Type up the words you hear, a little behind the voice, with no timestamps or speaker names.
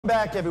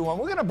back, everyone.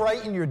 We're going to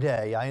brighten your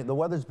day. The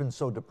weather's been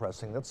so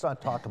depressing. Let's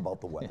not talk about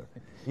the weather.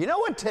 You know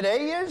what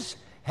today is?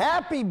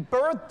 Happy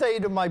birthday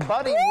to my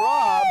buddy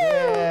Rob.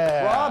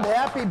 Yeah. Rob,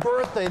 happy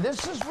birthday.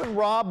 This is when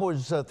Rob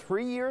was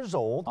 3 years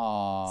old.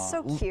 Aww.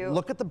 So cute.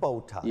 Look at the bow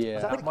tie. Yeah.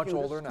 Not much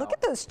older now. Look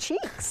at those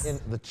cheeks. And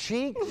the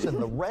cheeks and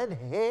the red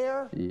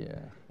hair. Yeah.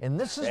 And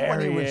this is there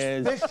when he was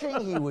is.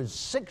 fishing. He was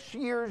 6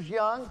 years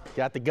young.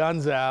 Got the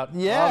guns out.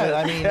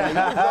 Yeah, I mean, he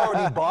was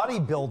already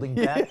bodybuilding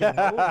back in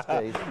those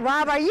days.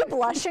 Rob, are you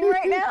blushing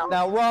right now?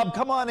 Now, Rob,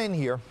 come on in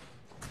here.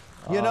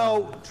 You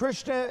know,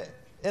 Trishna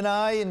and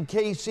I and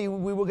Casey,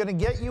 we were going to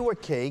get you a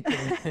cake.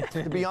 And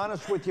to be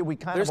honest with you, we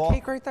kind There's of all...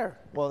 cake right there.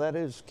 Well, that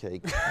is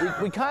cake.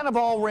 We kind of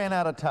all ran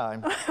out of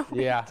time.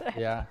 Yeah,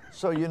 yeah.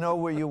 So you know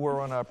where you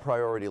were on our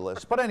priority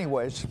list. But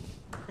anyways.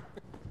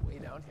 Way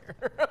down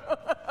here.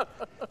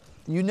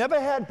 You never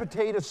had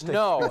potato sticks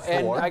No,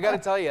 before. and I got to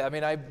tell you, I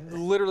mean, I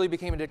literally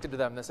became addicted to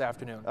them this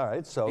afternoon. All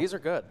right, so these are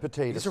good.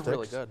 Potato these sticks. are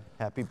really good.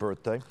 Happy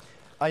birthday.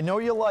 I know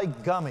you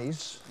like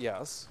gummies.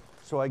 Yes.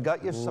 So I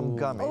got you some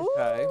gummies.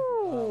 Okay.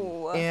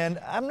 And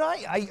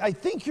I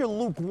think you're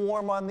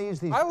lukewarm on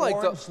these I like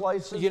orange the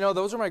slices. You know,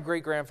 those are my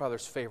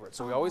great-grandfather's favorites.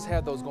 So we always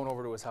had those going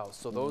over to his house.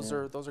 So those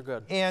are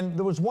good. And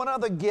there was one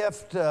other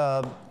gift.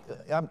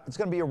 It's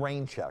going to be a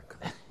rain check.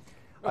 Okay.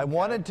 I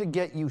wanted to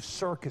get you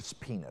circus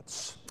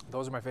peanuts.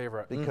 Those are my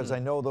favorite. Because I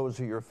know those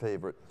are your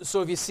favorite.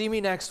 So if you see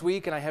me next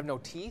week and I have no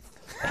teeth,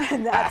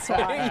 that's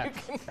why.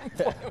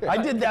 I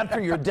did that for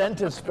your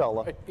dentist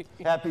fella.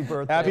 Happy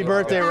birthday. Happy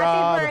birthday,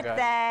 Rob. Happy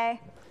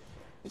birthday.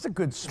 He's a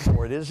good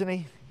sport, isn't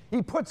he?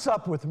 He puts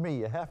up with me.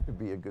 You have to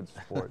be a good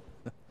sport.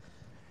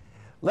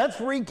 Let's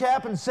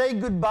recap and say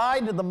goodbye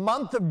to the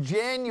month of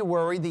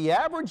January. The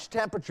average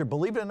temperature,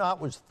 believe it or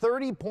not, was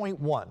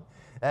 30.1.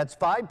 That's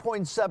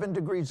 5.7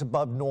 degrees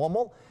above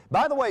normal.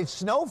 By the way,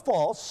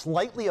 snowfall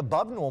slightly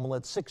above normal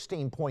at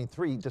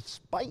 16.3,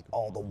 despite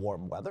all the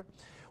warm weather.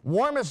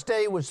 Warmest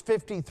day was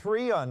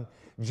 53 on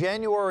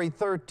January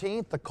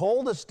 13th. The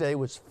coldest day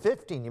was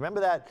 15. You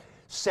remember that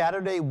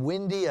Saturday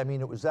windy? I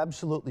mean, it was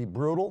absolutely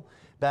brutal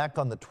back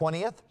on the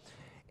 20th.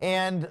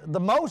 And the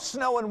most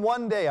snow in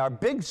one day, our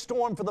big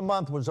storm for the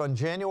month, was on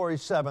January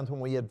 7th when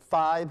we had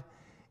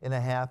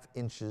 5.5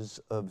 inches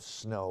of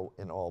snow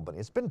in Albany.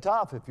 It's been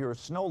tough. If you're a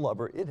snow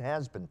lover, it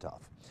has been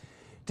tough.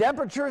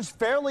 Temperatures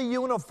fairly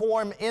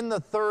uniform in the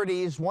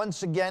 30s.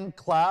 Once again,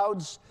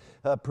 clouds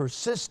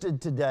persisted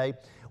today.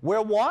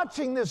 We're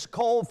watching this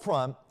cold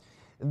front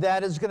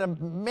that is going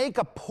to make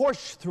a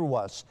push through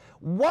us.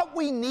 What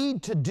we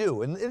need to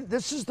do, and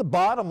this is the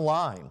bottom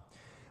line,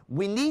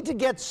 we need to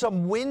get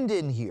some wind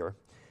in here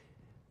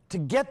to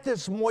get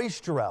this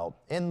moisture out.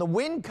 And the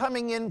wind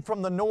coming in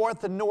from the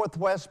north and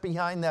northwest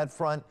behind that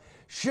front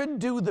should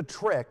do the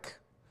trick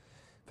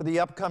for the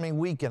upcoming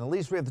weekend. At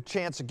least we have the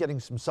chance of getting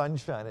some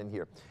sunshine in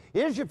here.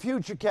 Here's your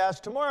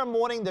futurecast. Tomorrow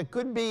morning, there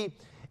could be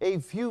a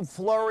few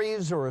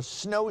flurries or a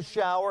snow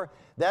shower.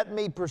 That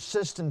may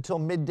persist until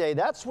midday.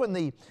 That's when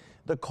the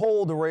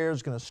colder air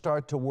is going to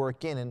start to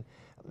work in. And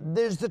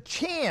there's the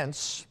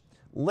chance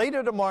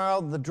later tomorrow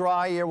the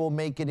dry air will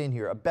make it in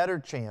here. A better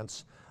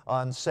chance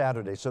on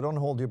Saturday. So don't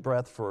hold your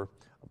breath for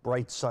a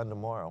bright sun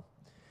tomorrow.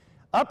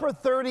 Upper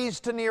 30s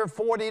to near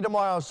 40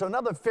 tomorrow. So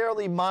another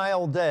fairly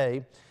mild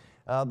day.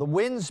 The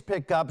winds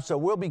pick up, so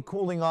we'll be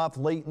cooling off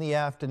late in the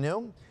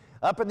afternoon.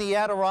 Up in the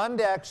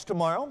Adirondacks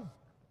tomorrow,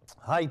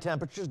 high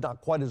temperatures, not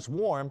quite as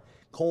warm.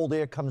 Cold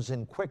air comes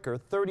in quicker.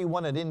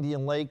 31 at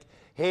Indian Lake,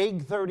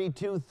 Hague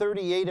 32,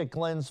 38 at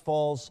Glens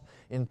Falls,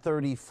 and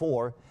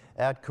 34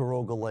 at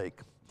Caroga Lake.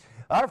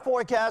 Our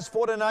forecast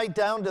for tonight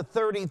down to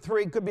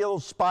 33. Could be a little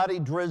spotty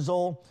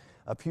drizzle,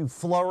 a few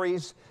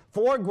flurries.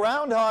 For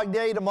Groundhog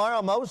Day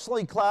tomorrow,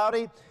 mostly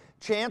cloudy.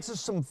 Chances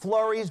some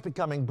flurries,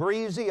 becoming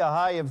breezy, a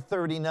high of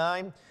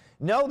 39.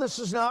 No, this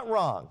is not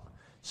wrong.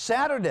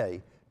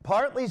 Saturday,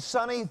 partly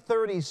sunny,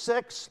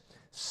 36.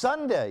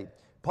 Sunday,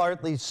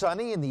 partly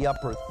sunny in the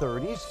upper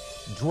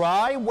 30s.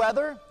 Dry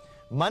weather,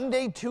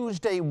 Monday,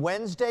 Tuesday,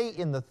 Wednesday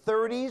in the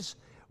 30s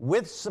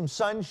with some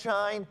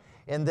sunshine.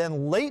 And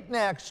then late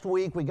next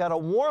week, we got to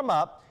warm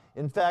up.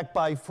 In fact,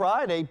 by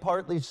Friday,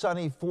 partly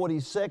sunny,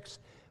 46.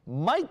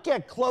 Might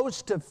get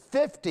close to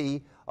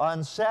 50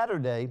 on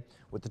Saturday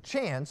with a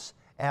chance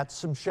at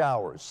some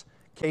showers.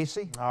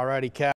 Casey? All righty, Cap.